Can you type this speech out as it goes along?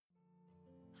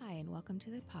welcome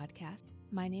to the podcast.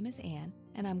 My name is Anne,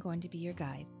 and I'm going to be your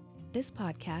guide. This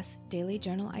podcast, Daily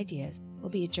Journal Ideas, will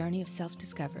be a journey of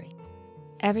self-discovery.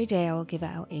 Every day I will give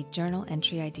out a journal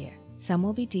entry idea. Some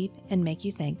will be deep and make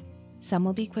you think. Some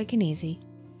will be quick and easy.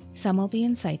 Some will be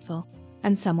insightful,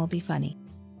 and some will be funny.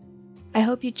 I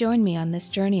hope you join me on this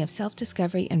journey of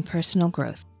self-discovery and personal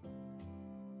growth.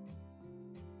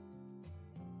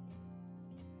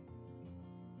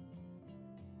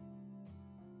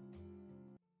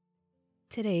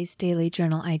 Today's daily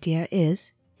journal idea is,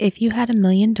 if you had $1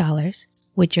 million,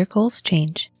 would your goals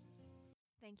change?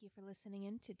 Thank you for listening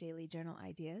in to Daily Journal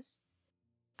Ideas.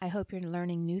 I hope you're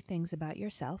learning new things about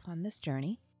yourself on this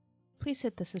journey. Please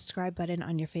hit the subscribe button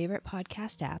on your favorite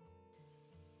podcast app.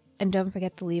 And don't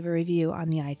forget to leave a review on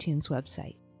the iTunes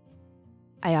website.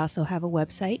 I also have a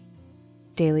website,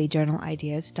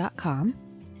 dailyjournalideas.com,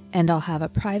 and I'll have a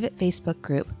private Facebook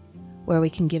group where we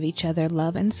can give each other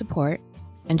love and support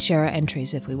and share our entries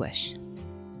if we wish.